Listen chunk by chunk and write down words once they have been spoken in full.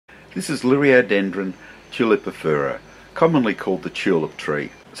This is Liriodendron tulipifera, commonly called the tulip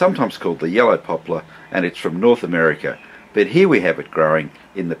tree, sometimes called the yellow poplar, and it's from North America. But here we have it growing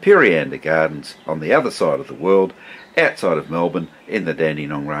in the Periander Gardens on the other side of the world, outside of Melbourne in the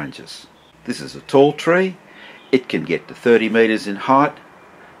Dandenong Ranges. This is a tall tree. It can get to 30 metres in height,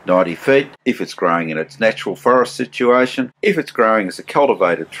 90 feet if it's growing in its natural forest situation. If it's growing as a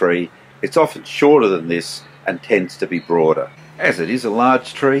cultivated tree, it's often shorter than this and tends to be broader. As it is a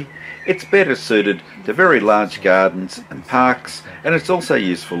large tree, it's better suited to very large gardens and parks, and it's also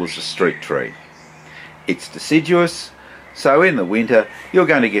useful as a street tree. It's deciduous, so in the winter you're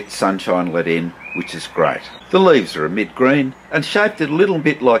going to get sunshine let in, which is great. The leaves are a mid-green and shaped a little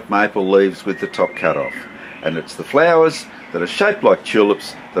bit like maple leaves with the top cut off, and it's the flowers that are shaped like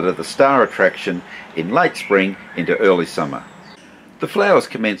tulips that are the star attraction in late spring into early summer. The flowers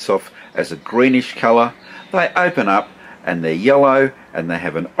commence off as a greenish colour, they open up and they're yellow and they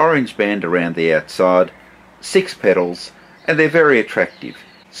have an orange band around the outside, 6 petals, and they're very attractive.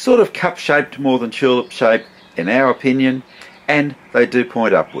 Sort of cup-shaped more than tulip-shaped in our opinion, and they do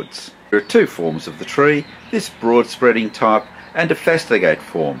point upwards. There are 2 forms of the tree, this broad-spreading type and a fastigate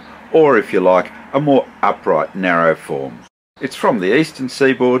form, or if you like, a more upright, narrow form. It's from the eastern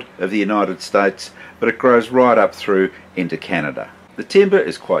seaboard of the United States, but it grows right up through into Canada. The timber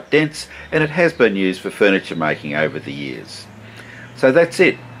is quite dense and it has been used for furniture making over the years. So that's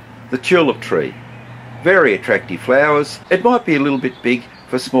it, the tulip tree. Very attractive flowers. It might be a little bit big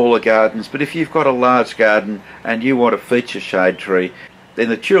for smaller gardens, but if you've got a large garden and you want a feature shade tree, then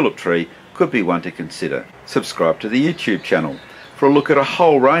the tulip tree could be one to consider. Subscribe to the YouTube channel for a look at a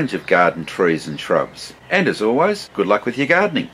whole range of garden trees and shrubs. And as always, good luck with your gardening.